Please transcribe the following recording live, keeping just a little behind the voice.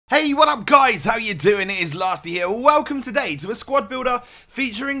Hey, what up guys? How you doing? It is Lasty here. Welcome today to a squad builder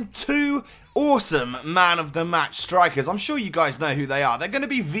featuring two awesome man of the match strikers. I'm sure you guys know who they are. They're going to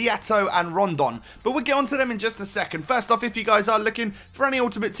be Vietto and Rondon, but we'll get onto them in just a second. First off, if you guys are looking for any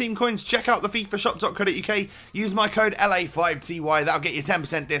Ultimate Team coins, check out the FIFAshop.co.uk. Use my code LA5TY. That'll get you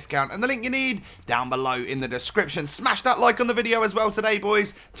 10% discount, and the link you need down below in the description. Smash that like on the video as well today,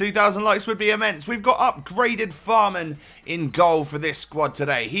 boys. 2,000 likes would be immense. We've got upgraded Farman in goal for this squad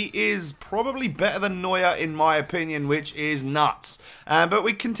today. He is probably better than Neuer in my opinion, which is nuts. But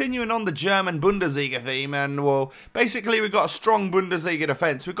we're continuing on the German Bundesliga theme, and well, basically we've got a strong Bundesliga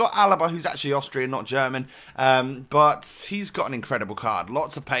defence. We've got Alaba, who's actually Austrian, not German, but he's got an incredible card.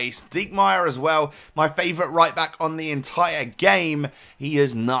 Lots of pace. Diekmeyer as well, my favourite right back on the entire game. He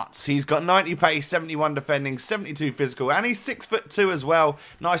is nuts. He's got 90 pace, 71 defending, 72 physical, and he's 6'2" as well.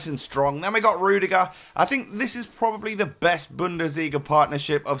 Nice and strong. Then we got Rudiger. I think this is probably the best Bundesliga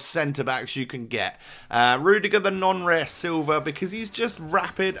partnership of centre-backs you can get. Rudiger, the non-rare silver, because he's just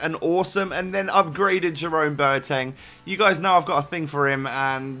rapid and awesome, and then upgraded Jerome Boateng. You guys know I've got a thing for him,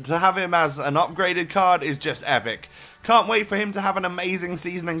 and to have him as an upgraded card is just epic. Can't wait for him to have an amazing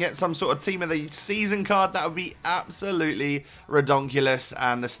season and get some sort of team of the season card. That would be absolutely redonkulous,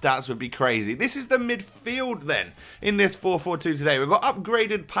 and the stats would be crazy. This is the midfield then in this 4-4-2 today. We've got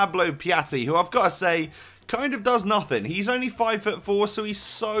upgraded Pablo Piatti, who I've got to say kind of does nothing. He's only 5'4", so he's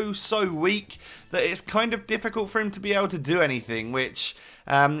so weak that it's kind of difficult for him to be able to do anything, which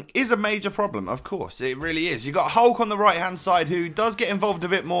is a major problem, of course. It really is. You've got Hulk on the right-hand side, who does get involved a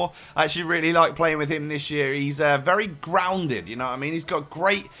bit more. I actually really like playing with him this year. He's very grounded, you know what I mean? He's got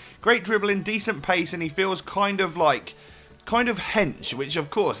great dribbling, decent pace, and he feels kind of hench, which of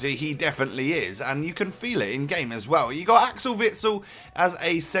course he definitely is, and you can feel it in game as well. You got Axel Witsel as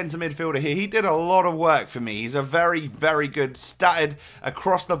a centre midfielder here. He did a lot of work for me. He's a very good statted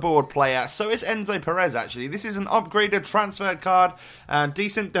across the board player. So is Enzo Perez actually. This is an upgraded transferred card.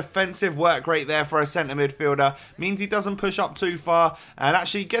 Decent defensive work rate there for a centre midfielder. Means he doesn't push up too far, and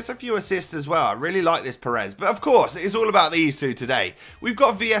actually gets a few assists as well. I really like this Perez. But of course, it's all about these two today. We've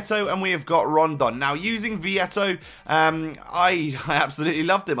got Vietto and we have got Rondon. Now, using Vietto, I absolutely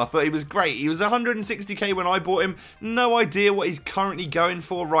loved him. I thought he was great. He was 160k when I bought him. No idea what he's currently going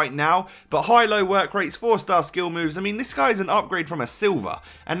for right now, but high-low work rates, 4-star skill moves. I mean, this guy's an upgrade from a silver,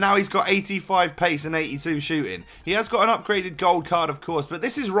 and now he's got 85 pace and 82 shooting. He has got an upgraded gold card, of course, but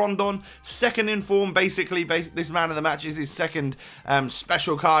this is Rondon, second in form, basically. This man of the match is his second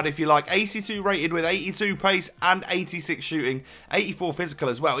special card, if you like. 82 rated with 82 pace and 86 shooting, 84 physical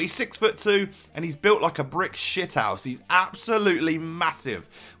as well. He's 6'2", and he's built like a brick shithouse. He's absolutely massive.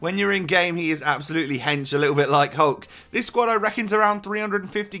 When you're in game, he is absolutely hench, a little bit like Hulk. This squad, I reckon, is around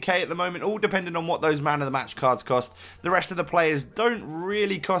 350k at the moment, all depending on what those man of the match cards cost. The rest of the players don't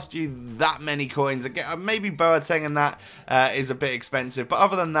really cost you that many coins. Again, maybe Boateng and that is a bit expensive, but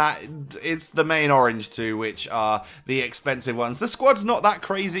other than that, it's the main orange two which are the expensive ones. The squad's not that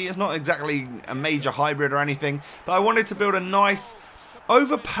crazy. It's not exactly a major hybrid or anything, but I wanted to build a nice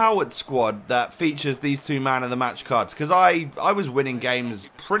overpowered squad that features these two man of the match cards, because I was winning games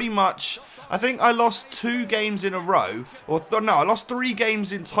pretty much. I think I lost 2 games in a row, or no, I lost 3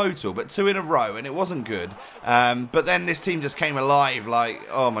 games in total, but 2 in a row, and it wasn't good. But then this team just came alive, like,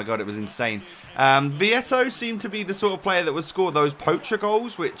 oh my god, it was insane. Vietto seemed to be the sort of player that would score those poacher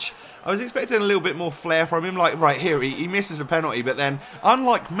goals, which I was expecting a little bit more flair from him. Like, right here, he misses a penalty, but then,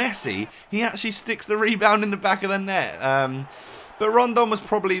 unlike Messi, he actually sticks the rebound in the back of the net. But Rondon was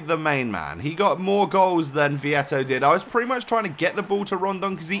probably the main man. He got more goals than Vietto did. I was pretty much trying to get the ball to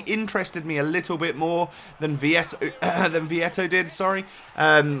Rondon because he interested me a little bit more than Vietto did. Sorry.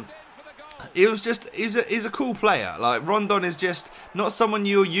 It was just, he's a cool player. Like, Rondon is just not someone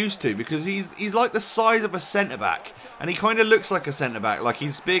you're used to, because he's like the size of a centre-back, and he kind of looks like a centre-back. Like,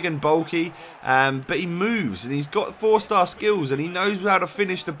 he's big and bulky, but he moves, and he's got 4-star skills, and he knows how to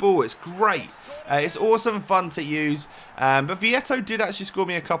finish the ball. It's great. It's awesome fun to use, but Vietto did actually score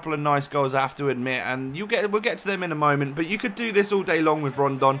me a couple of nice goals, I have to admit, and we'll get to them in a moment. But you could do this all day long with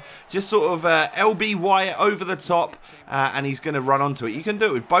Rondon, just sort of LBY over the top, and he's going to run onto it. You can do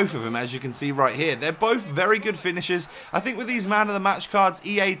it with both of them, as you can see right here. They're both very good finishers. I think with these man of the match cards,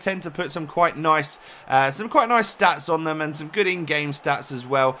 EA tend to put some quite nice stats on them, and some good in-game stats as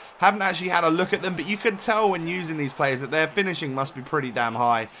well. Haven't actually had a look at them, but you can tell when using these players that their finishing must be pretty damn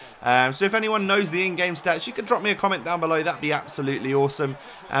high. So if anyone knows the in-game stats, you can drop me a comment down below. That'd be absolutely awesome.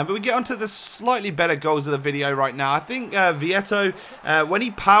 But we get onto the slightly better goals of the video right now. I think Vietto, when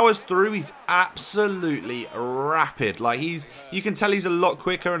he powers through, he's absolutely rapid. Like, you can tell he's a lot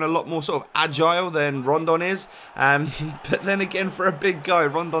quicker and a lot more sort sort of agile than Rondon is. But then again, for a big guy,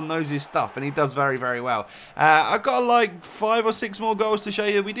 Rondon knows his stuff, and he does very, very well. I've got like 5 or 6 more goals to show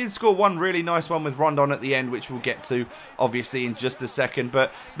you. We did score one really nice one with Rondon at the end, which we'll get to, obviously, in just a second.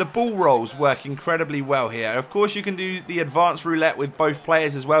 But the ball rolls work incredibly well here. Of course, you can do the advanced roulette with both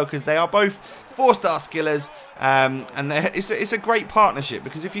players as well, because they are both 4-star skillers. And it's a great partnership,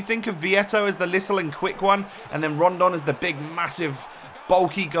 because if you think of Vietto as the little and quick one, and then Rondon as the big, massive,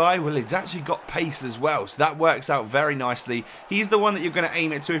 bulky guy, well, he's actually got pace as well, so that works out very nicely. He's the one that you're going to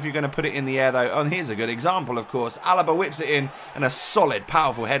aim it to if you're going to put it in the air, though. And here's a good example, of course. Alaba whips it in, and a solid,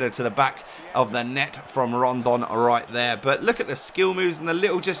 powerful header to the back of the net from Rondon right there. But look at the skill moves and the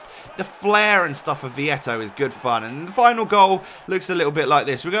little, just the flair and stuff of Vietto is good fun. And the final goal looks a little bit like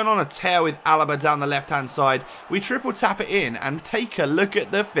this. We're going on a tear with Alaba down the left-hand side. We triple tap it in and take a look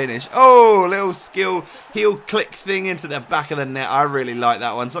at the finish. Oh, little skill heel click thing into the back of the net. I really like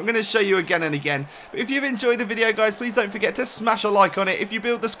that one, so I'm going to show you again and again. But if you've enjoyed the video, guys, please don't forget to smash a like on it. If you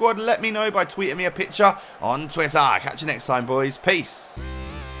build the squad, let me know by tweeting me a picture on Twitter. Catch you next time, boys. Peace.